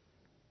verander.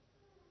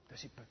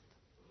 Dis die punt.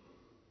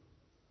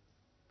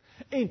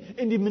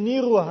 En die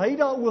manier hoe hy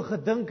daaroor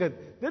gedink het,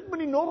 dit moet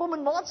die norm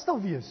en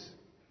maatstaf wees.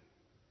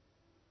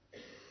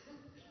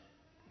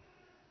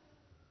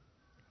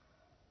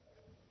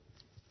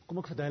 Kom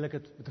ek verduidelik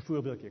dit met 'n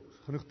voorbeeldjie,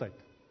 genoeg tyd.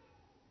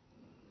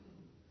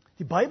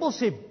 Die Bybel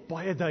sê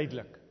baie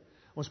duidelik,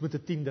 ons moet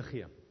 'n tiende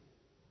gee.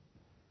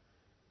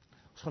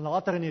 Ons gaan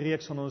later in die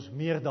reeks van ons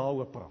meer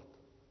daaroor praat.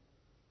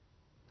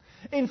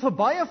 En vir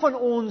baie van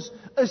ons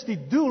is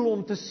die doel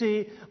om te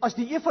sê, as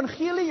die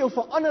evangelie jou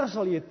verander,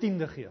 sal jy 'n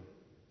tiende gee.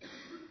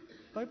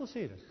 Die Bybel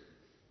sê dit.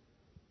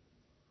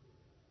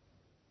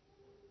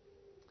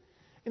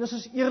 En as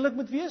ons eerlik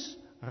moet wees,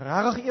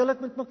 regtig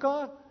eerlik met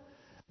mekaar,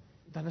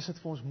 dan is dit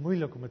vir ons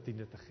moeilik om 'n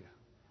tiende te gee.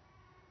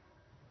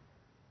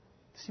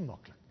 Dit is nie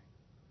maklik nie.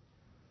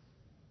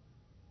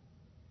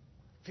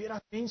 Ek weet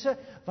daar mense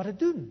wat dit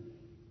doen.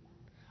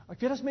 Ek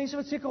weet daar's mense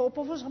wat sekere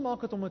opoffers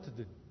gemaak het om dit te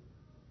doen.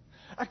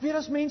 Ek weet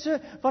daar's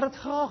mense wat dit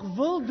graag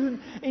wil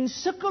doen en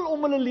sukkel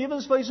om hulle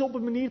lewenswyse op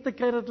 'n manier te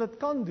kry dat hulle dit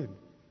kan doen.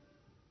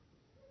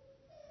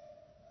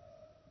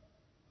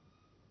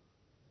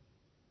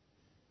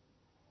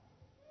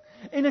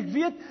 En ek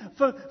weet,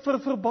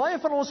 vir baie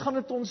van ons gaan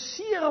dit ons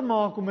seer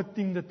maak om 'n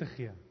tiende te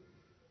gee.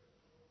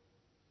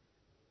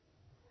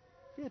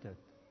 Weet dit.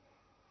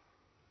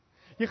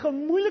 Jy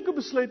gaan moeilike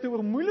besluite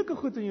oor moeilike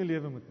goed in jou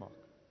lewe moet maak.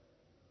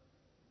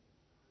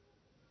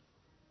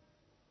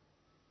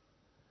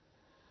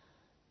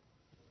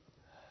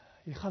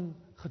 Jy gaan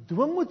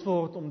gedwing moet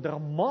word om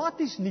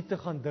dramaties nie te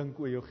gaan dink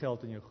oor jou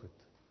geld en jou goed.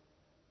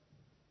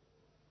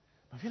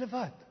 Maar weet julle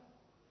wat?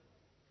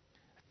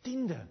 'n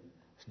tiende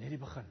is net die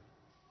begin.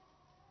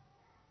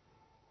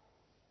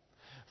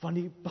 Want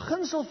die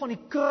beginsel van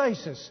die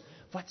kruis is,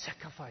 wat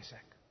sacrifice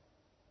ek?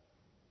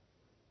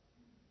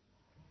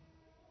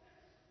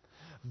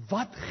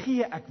 Wat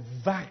gee ek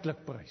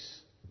werklik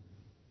prys?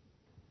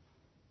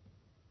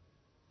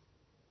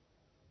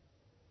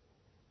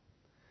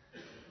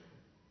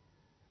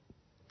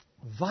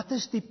 Wat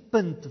is die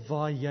punt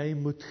waar jy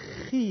moet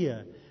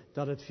gee,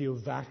 dat dit vir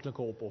jou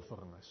werklike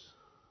opoffering is?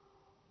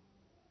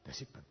 Dis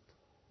die punt.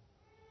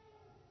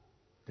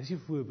 Dis die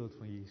voorbeeld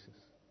van Jesus.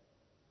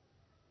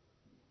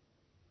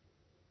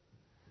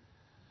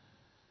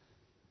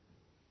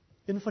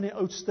 Een van die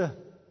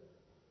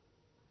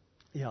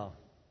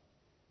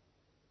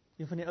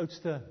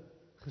oudste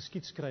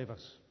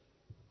geskiedskrywers,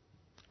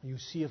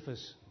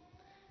 Josefus,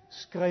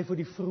 skryf oor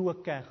die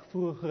vroeë kerk,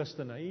 vroeë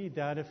Christene, die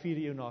 3de,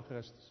 4de eeu na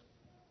Christus.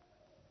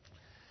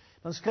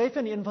 Dan skryf hy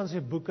in een van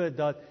sy boeke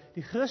dat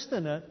die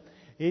Christene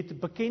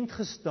het bekend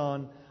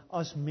gestaan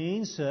as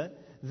mense,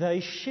 they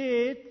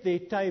shared their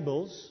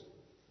tables,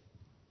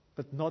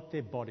 but not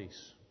their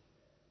bodies.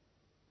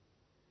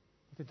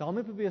 Wat hy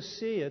daarmee probeer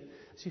sê het,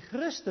 as die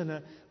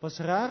Christene was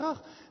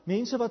regtig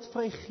mense wat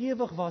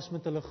vrygewig was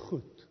met hulle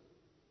goed,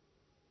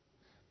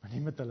 maar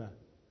nie met hulle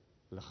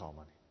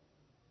liggame nie.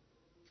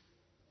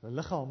 Hulle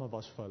liggame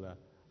was vir hulle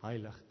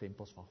heilig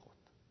tempels van God.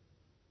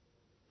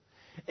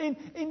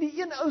 En die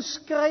een ou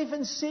skryf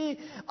en sê,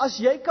 as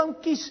jy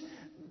kan kies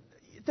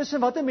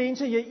tussen watter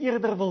mense jy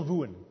eerder wil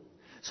woon,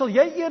 sal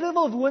jy eerder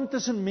wil woon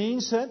tussen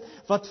mense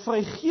wat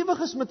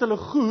vrygewig is met hulle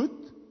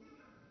goed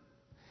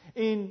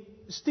en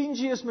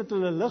stingy is met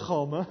hulle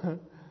liggame,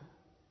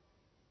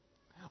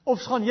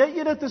 of gaan jy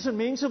eerder tussen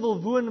mense wil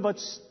woon wat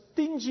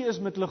stingy is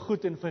met hulle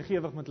goed en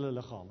vrygewig met hulle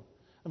liggame?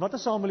 En watter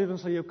samelewing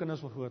sal jou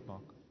kinders wil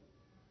grootmaak?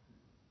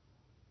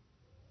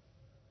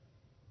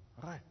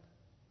 Right.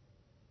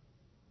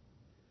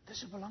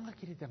 Dis hoe belangrik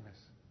hierdie ding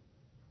is.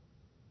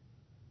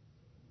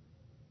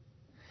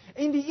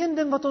 En die een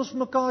ding wat ons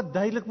mekaar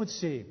duidelik moet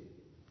sê,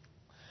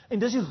 en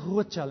dis die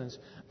groot challenge,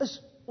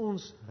 is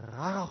ons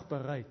regtig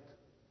bereid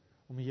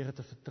om die Here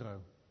te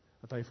vertrou,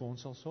 dat hy vir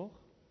ons sal sorg?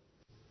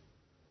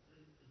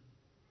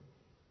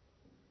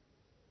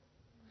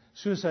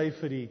 Soos hy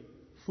vir die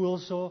voël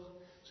sorg,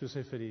 soos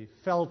hy vir die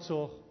veld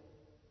sorg,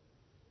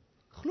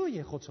 glo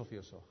jy God sal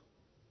vir jou sorg?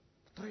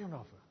 Vertrou jy hom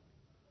daarvoor?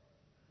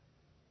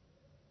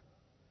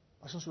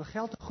 As ons oor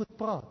geld en goed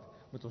praat,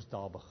 moet ons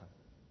daar begin.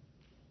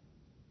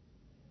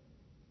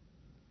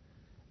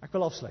 Ek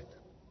wil afsluit.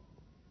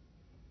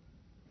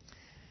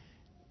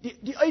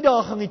 Die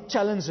uitdaging, die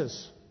challenges.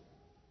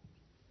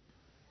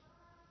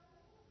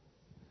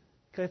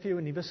 Kry vir jou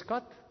 'n nuwe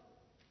skat,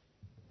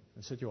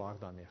 en sit jou hart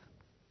daar neer.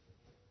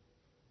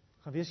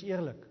 Gaan wees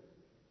eerlik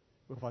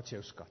oor wat is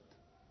jou skat.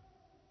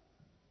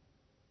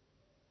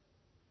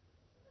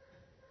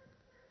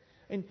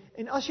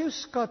 En as jou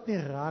skat nie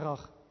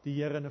regtig die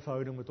Here in 'n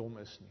verhouding met hom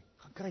is nie,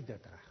 gaan kry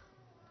dit reg.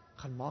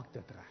 Gaan maak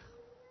dit reg.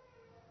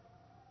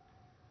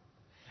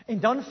 En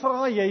dan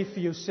vra jy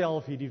vir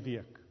jouself hierdie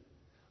week,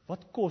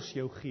 wat kos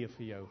jou gee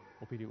vir jou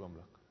op hierdie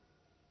oomblik?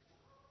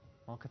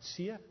 Maak dit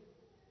seer?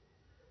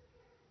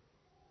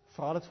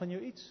 Vra dit van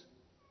jou iets?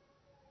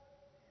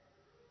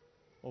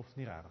 Of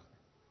nie regtig nie?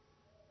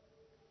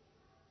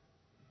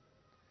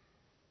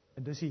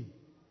 En dis die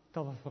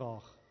tawwe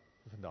vraag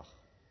vir vandag.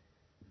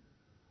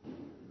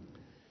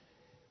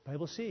 Die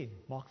Bybel sê,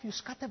 maak vir jou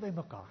skatte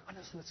bymekaar,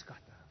 ander soort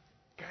skatte,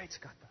 great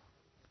skatte.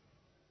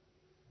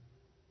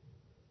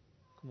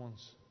 Kom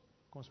ons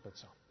bid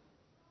saam.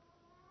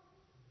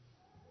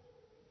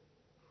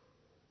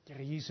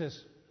 Here Jesus,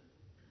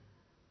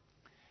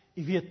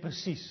 U weet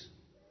presies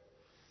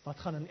wat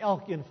gaan in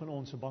elkeen van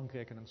ons se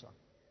bankrekenings aan.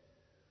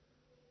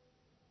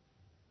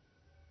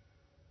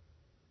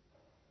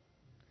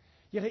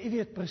 Here, U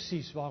weet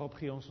presies waarop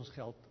gee ons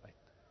geld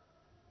uit.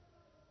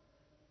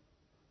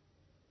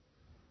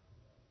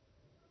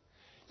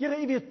 Here,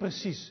 U weet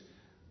presies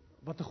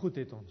wat te goed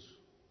het ons.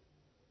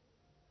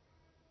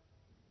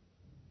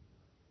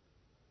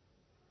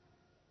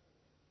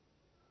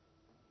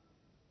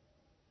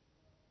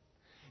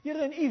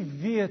 Here, en U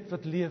weet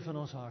wat leef in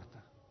ons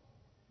harte.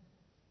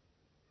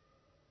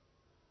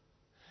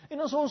 En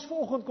as ons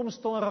vanoggend kom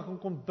staan raak en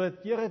kom bid,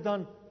 Here,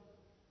 dan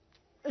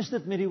is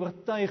dit met die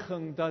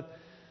oortuiging dat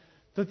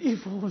U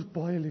vir ons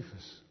baie lief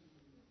is.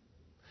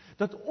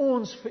 Dat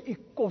ons vir U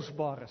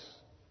kosbaar is.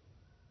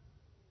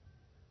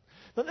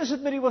 Dan is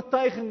dit met die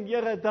oortuiging,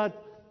 Here, dat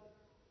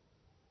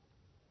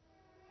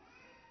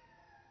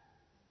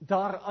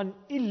daar aan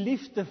U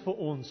liefde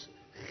vir ons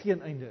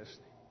geen einde is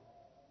nie.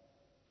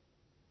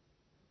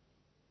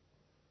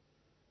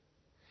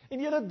 En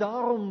Here,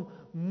 daarom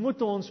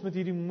moet ons met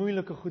hierdie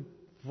moeilike goed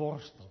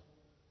worstel.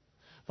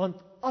 Want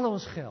al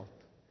ons geld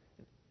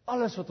en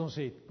alles wat ons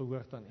het,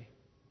 behoort aan U.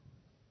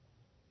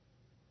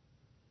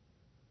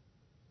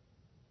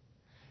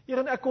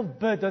 Here, en ek kom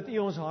bid dat U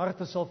ons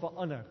harte sal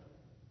verander.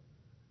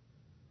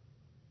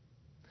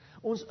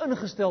 Ons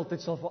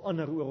ingesteldheid sal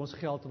verander oor ons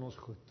geld en ons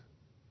goed.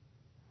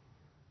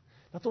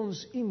 Dat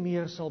ons U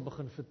meer sal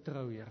begin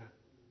vertrou, Here.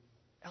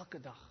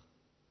 Elke dag.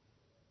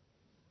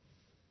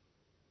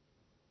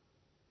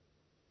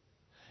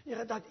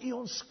 Here, dat U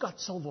ons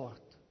skat sal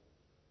word.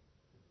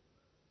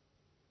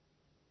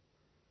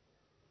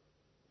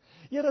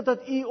 Here,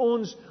 dat U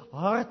ons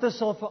harte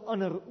sal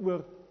verander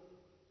oor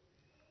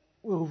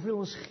hoeveel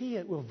ons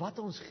gee, oor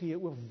wat ons gee,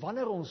 oor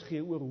wanneer ons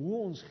gee, oor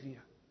hoe ons gee.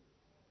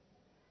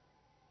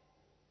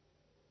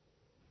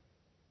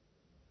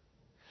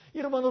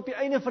 Here, want op die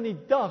einde van die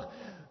dag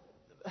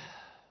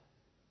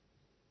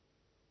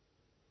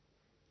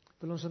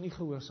wil ons aan U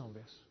gehoorsaam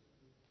wees.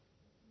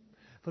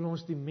 Wil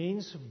ons die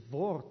mense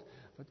word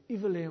wat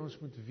U wil hê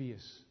ons moet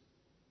wees.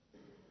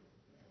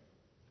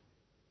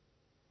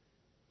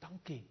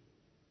 Dankie.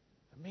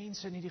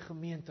 Mense in hierdie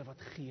gemeente wat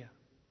gee.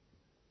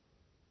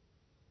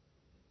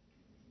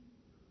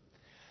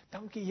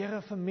 Dankie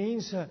Here vir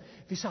mense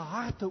wie se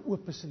harte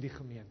oop is in die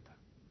gemeente.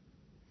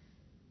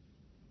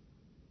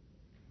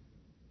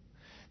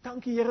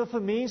 Dankie Here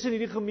vir mense in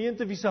hierdie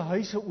gemeente wie se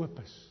huise oop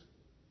is.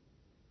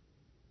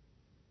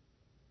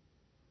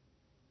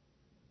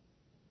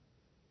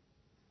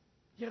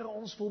 Here,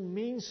 ons wil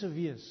mense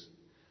wees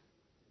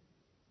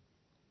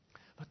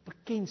wat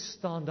bekend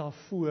staan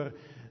daarvoor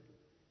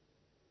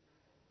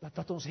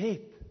dat ons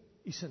het,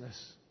 U sin is.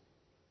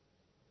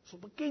 Ons wil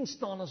bekend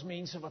staan as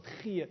mense wat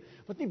gee,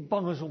 wat nie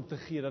bang is om te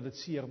gee dat dit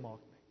seer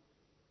maak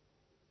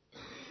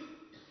nie.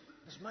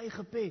 Dis my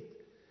gebed,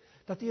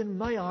 dat U in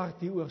my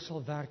hart hieroor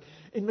sal werk,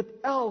 en met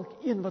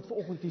elkeen wat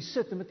vanoggend hier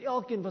sit, en met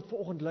elkeen wat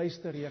vanoggend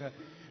luister, Here,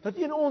 dat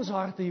U in ons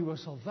harte hieroor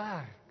sal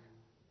werk.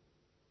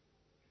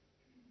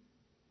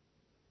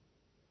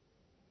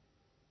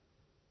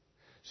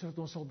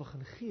 Sodat ons sal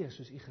begin gee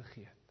soos U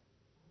gegee het.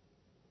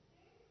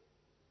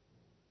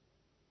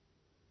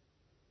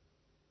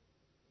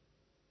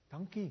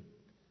 Dankie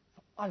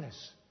vir alles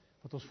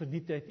wat ons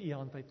verniet uit U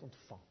hand uit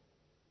ontvang.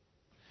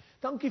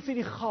 Dankie vir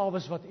die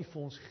gawes wat U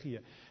vir ons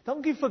gee.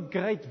 Dankie vir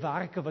great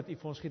werke wat U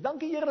vir ons gee.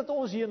 Dankie Here dat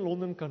ons hier in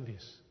Londen kan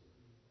wees.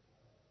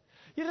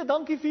 Here,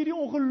 dankie vir die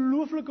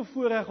ongelooflike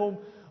voorreg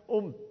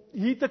om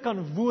hier te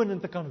kan woon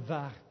en te kan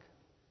werk.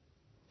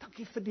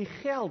 Dankie vir die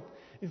geld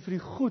en vir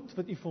die goed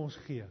wat U vir ons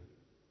gee.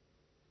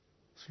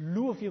 Ons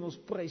loof U en ons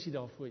prys U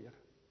daarvoor, Here.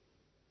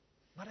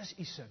 Maar dis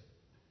U sin.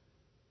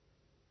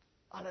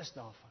 Alles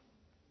daarvan.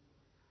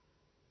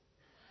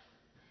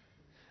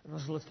 En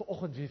ons wil dit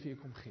vanoggend weer vir U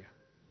kom gee.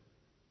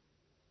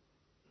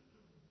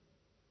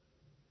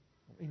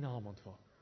 Om U naam ontval.